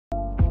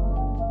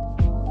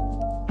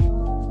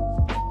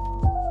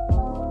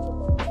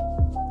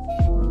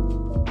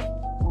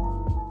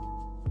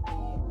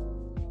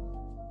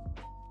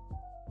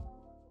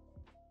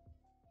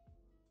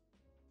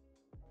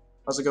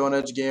How's it going,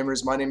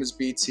 EdgeGamers? My name is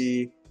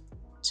BT.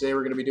 Today we're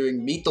going to be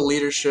doing Meet the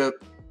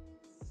Leadership.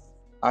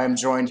 I am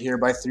joined here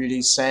by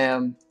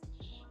 3dsam,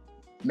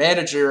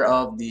 manager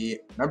of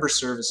the Member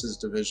Services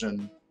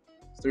Division.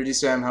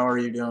 3dsam, how are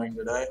you doing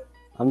today?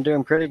 I'm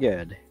doing pretty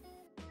good.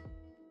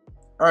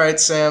 Alright,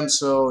 Sam,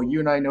 so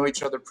you and I know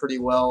each other pretty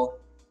well.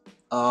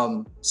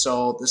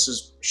 So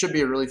this should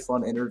be a really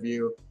fun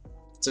interview.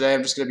 Today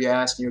I'm just going to be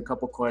asking you a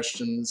couple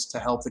questions to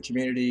help the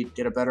community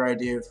get a better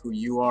idea of who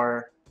you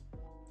are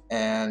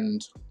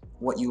and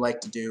what you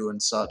like to do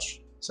and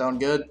such.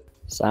 Sound good?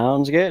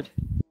 Sounds good.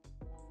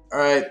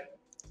 Alright.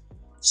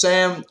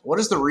 Sam, what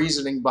is the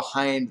reasoning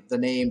behind the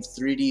name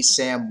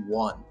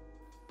 3dsam1?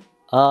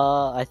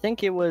 I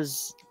think it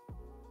was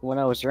when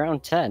I was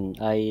around 10.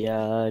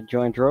 I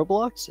joined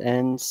Roblox,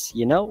 and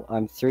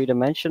I'm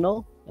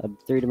three-dimensional, a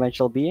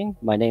three-dimensional being.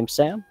 My name's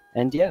Sam,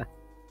 and yeah.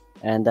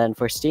 And then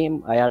for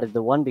Steam, I added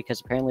the 1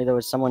 because apparently there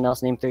was someone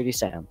else named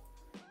 3dsam.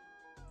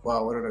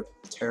 Wow, what a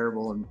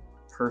terrible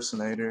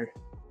impersonator.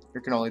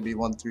 There can only be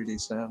one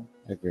 3dsam.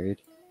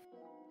 Agreed.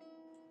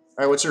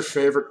 Alright, what's your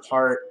favorite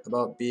part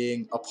about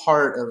being a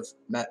part of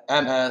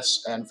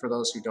MS? And for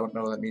those who don't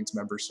know, that means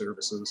Member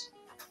Services.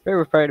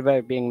 Favorite part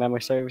about being member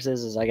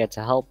services is I get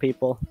to help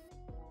people.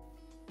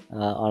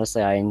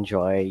 Honestly, I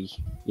enjoy,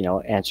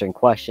 answering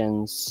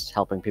questions,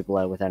 helping people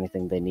out with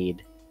anything they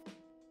need.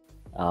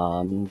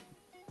 Not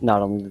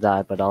only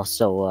that, but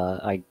also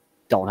I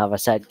don't have a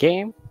set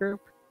game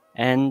group,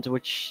 and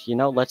which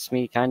lets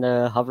me kind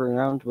of hover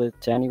around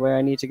to anywhere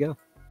I need to go.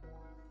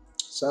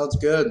 Sounds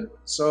good.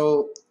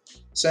 So,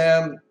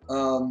 Sam,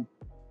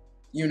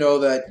 you know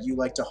that you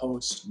like to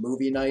host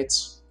movie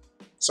nights.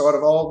 So out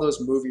of all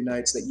those movie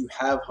nights that you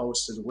have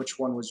hosted, which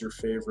one was your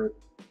favorite?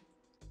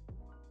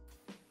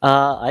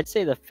 I'd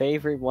say the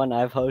favorite one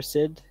I've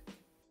hosted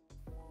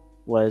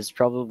was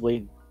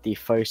probably the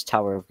first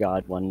Tower of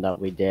God one that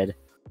we did.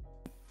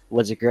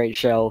 Was a great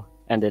show.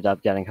 Ended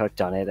up getting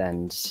hooked on it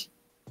and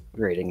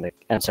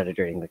started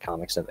reading the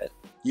comics of it.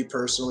 You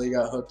personally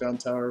got hooked on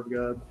Tower of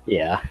God?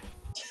 Yeah.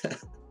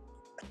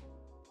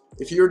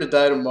 If you were to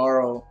die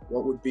tomorrow,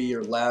 what would be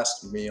your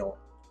last meal?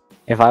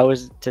 If I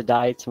was to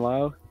die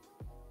tomorrow,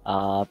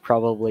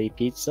 probably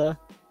pizza.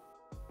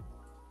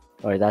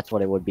 Or that's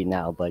what it would be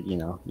now, but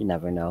you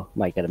never know.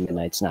 Might get a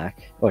midnight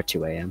snack or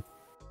 2 a.m.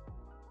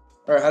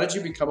 Alright, how did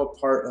you become a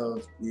part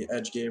of the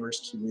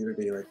EdgeGamers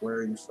community? Like, where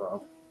are you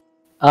from?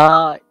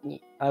 I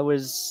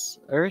was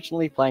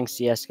originally playing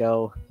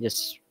CSGO,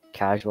 just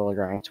casual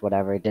ranked,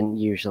 whatever. Didn't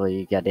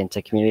usually get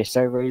into community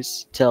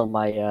servers till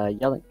my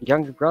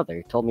younger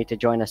brother told me to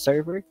join a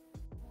server.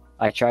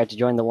 I tried to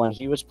join the one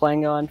he was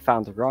playing on,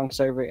 found the wrong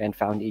server, and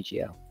found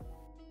EGO.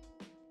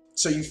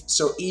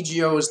 So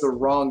EGO is the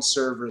wrong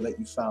server that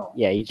you found?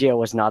 Yeah, EGO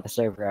was not the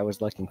server I was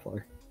looking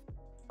for.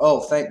 Oh,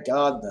 thank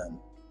God then.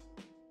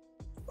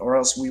 Or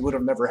else we would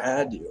have never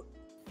had you.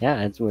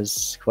 Yeah, it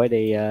was quite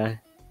a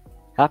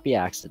happy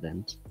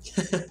accident.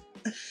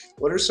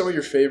 What are some of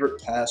your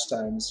favorite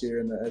pastimes here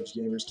in the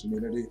EdgeGamers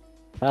community?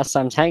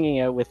 Pastimes hanging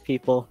out with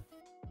people.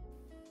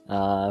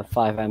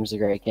 5M is a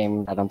great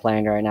game that I'm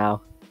playing right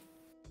now.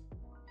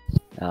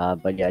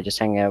 But yeah, just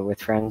hanging out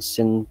with friends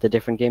in the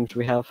different games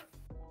we have.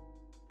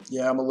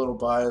 Yeah, I'm a little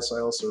biased. I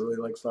also really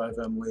like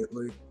 5M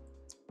lately.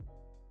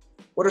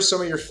 What are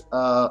some of your,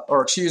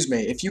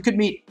 if you could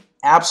meet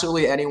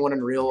absolutely anyone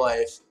in real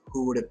life,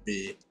 who would it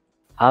be?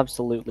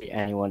 Absolutely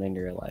anyone in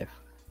real life.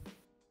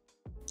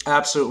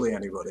 Absolutely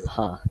anybody.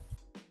 Huh.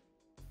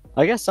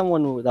 I guess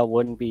someone that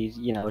wouldn't be,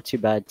 too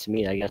bad to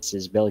meet, I guess,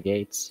 is Bill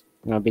Gates.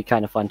 It'd be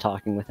kind of fun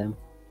talking with him.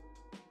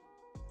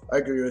 I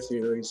agree with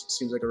you. He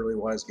seems like a really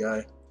wise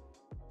guy.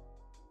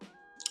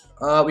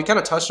 We kind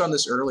of touched on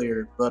this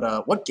earlier,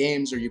 but what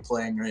games are you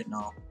playing right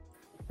now?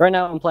 Right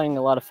now I'm playing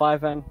a lot of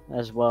 5M,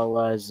 as well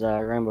as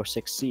Rainbow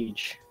Six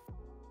Siege.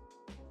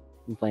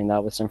 I'm playing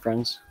that with some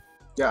friends.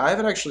 Yeah, I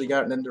haven't actually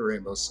gotten into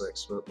Rainbow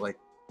Six, but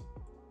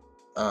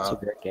it's a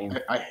great game.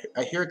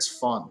 I hear it's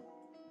fun.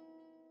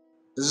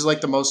 This is like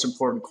the most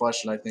important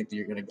question I think that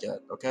you're gonna get,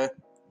 okay?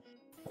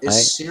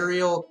 Is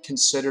cereal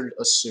considered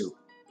a soup?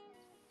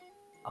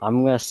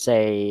 I'm gonna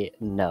say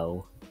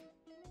no.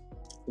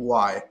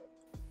 Why?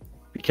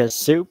 Because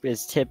soup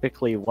is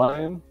typically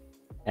warm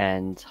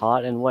and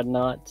hot and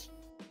whatnot.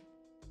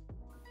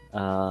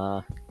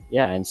 Yeah,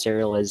 and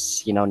cereal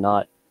is,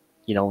 not,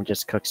 you don't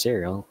just cook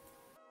cereal.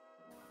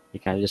 You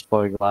kind of just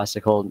pour a glass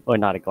of cold, or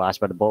not a glass,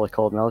 but a bowl of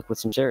cold milk with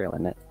some cereal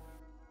in it.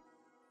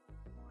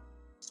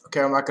 Okay,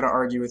 I'm not going to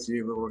argue with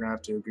you, but we're going to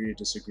have to agree to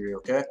disagree,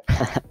 okay?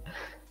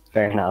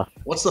 Fair enough.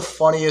 What's the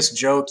funniest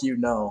joke you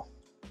know?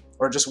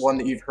 Or just one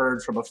that you've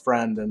heard from a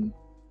friend and...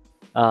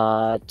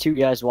 2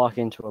 guys walk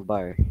into a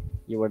bar.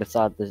 You would have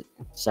thought the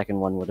second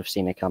one would have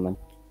seen it coming.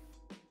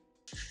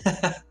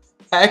 I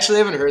actually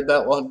haven't heard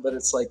that one, but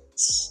it's like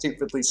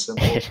stupidly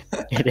simple.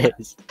 It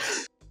is.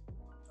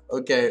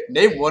 Okay,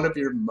 name one of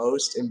your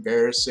most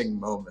embarrassing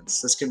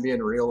moments. This can be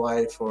in real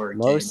life or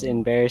Most gaming.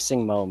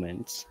 embarrassing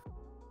moments.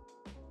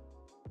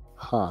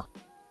 Huh.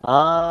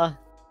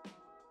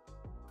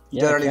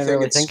 You Yeah, I did can't anything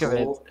really at think of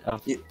it school?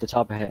 off the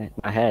top of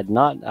my head.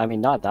 Not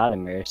that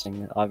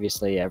embarrassing.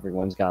 Obviously,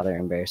 everyone's got their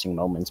embarrassing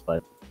moments,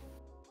 but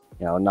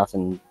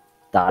nothing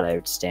that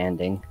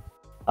outstanding,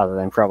 other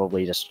than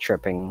probably just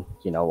tripping,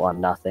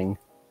 on nothing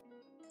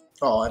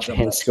Oh, I've done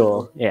in that too.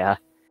 school. Yeah.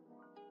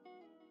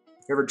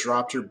 You ever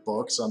dropped your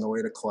books on the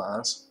way to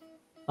class?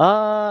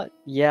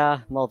 Yeah,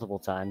 multiple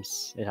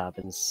times. It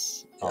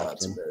happens Yeah,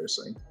 it's often.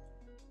 embarrassing.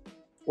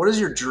 What is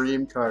your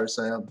dream car,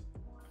 Sam?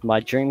 My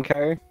dream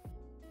car,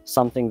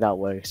 something that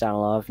works. I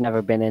don't know. I've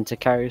never been into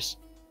cars.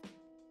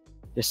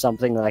 Just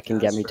something that can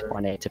Yeah, get that's me to fair.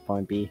 point A to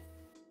point B.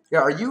 Yeah,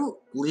 are you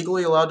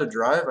legally allowed to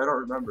drive? I don't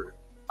remember.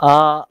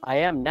 I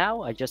am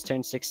now. I just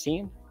turned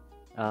 16.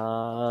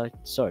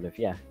 Sort of,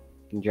 yeah.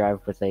 Can drive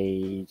with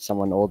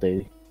someone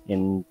older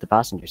in the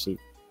passenger seat.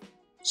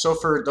 So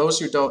for those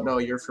who don't know,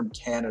 you're from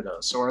Canada.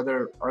 So are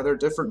there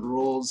different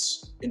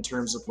rules in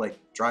terms of like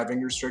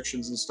driving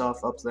restrictions and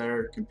stuff up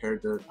there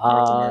compared to North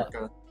Uh,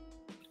 America?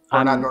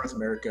 Or not I'm North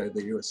America,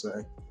 the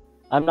USA.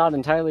 I'm not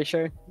entirely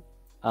sure.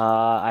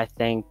 I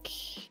think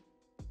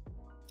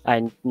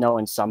I know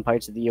in some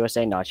parts of the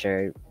USA, not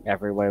sure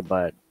everywhere,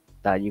 but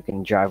that you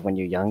can drive when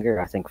you're younger.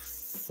 I think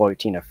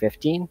 14 or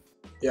 15.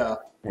 Yeah.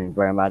 And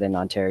where I'm at in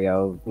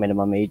Ontario,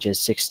 minimum age is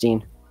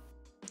 16.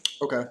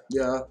 Okay.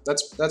 Yeah,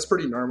 that's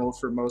pretty normal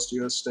for most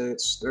U.S.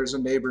 states. There's a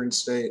neighboring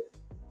state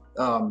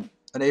from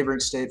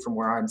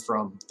where I'm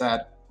from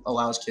that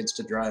allows kids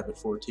to drive at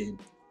 14.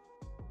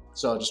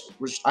 So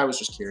I was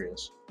just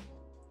curious.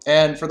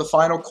 And for the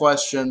final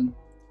question,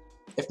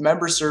 if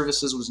Member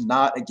Services was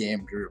not a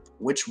game group,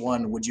 which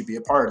one would you be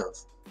a part of?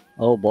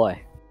 Oh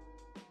boy.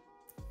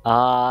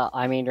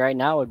 I mean, right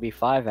now it would be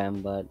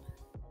 5M, but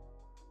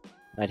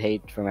I'd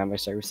hate for member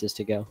services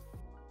to go.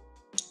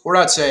 We're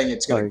not saying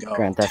it's gonna Or go.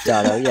 Grand Theft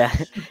Auto, yeah.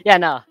 Yeah,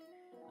 no.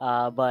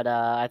 But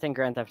I think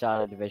Grand Theft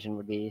Auto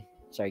Division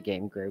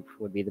game group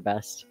would be the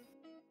best.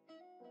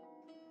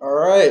 All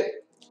right.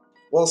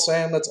 Well,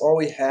 Sam, that's all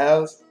we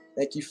have.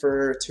 Thank you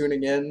for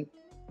tuning in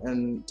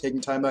and taking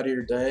time out of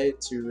your day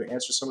to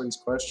answer some of these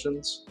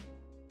questions.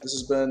 This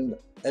has been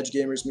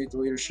EdgeGamers Meet the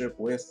Leadership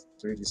with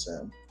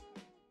 3dsam.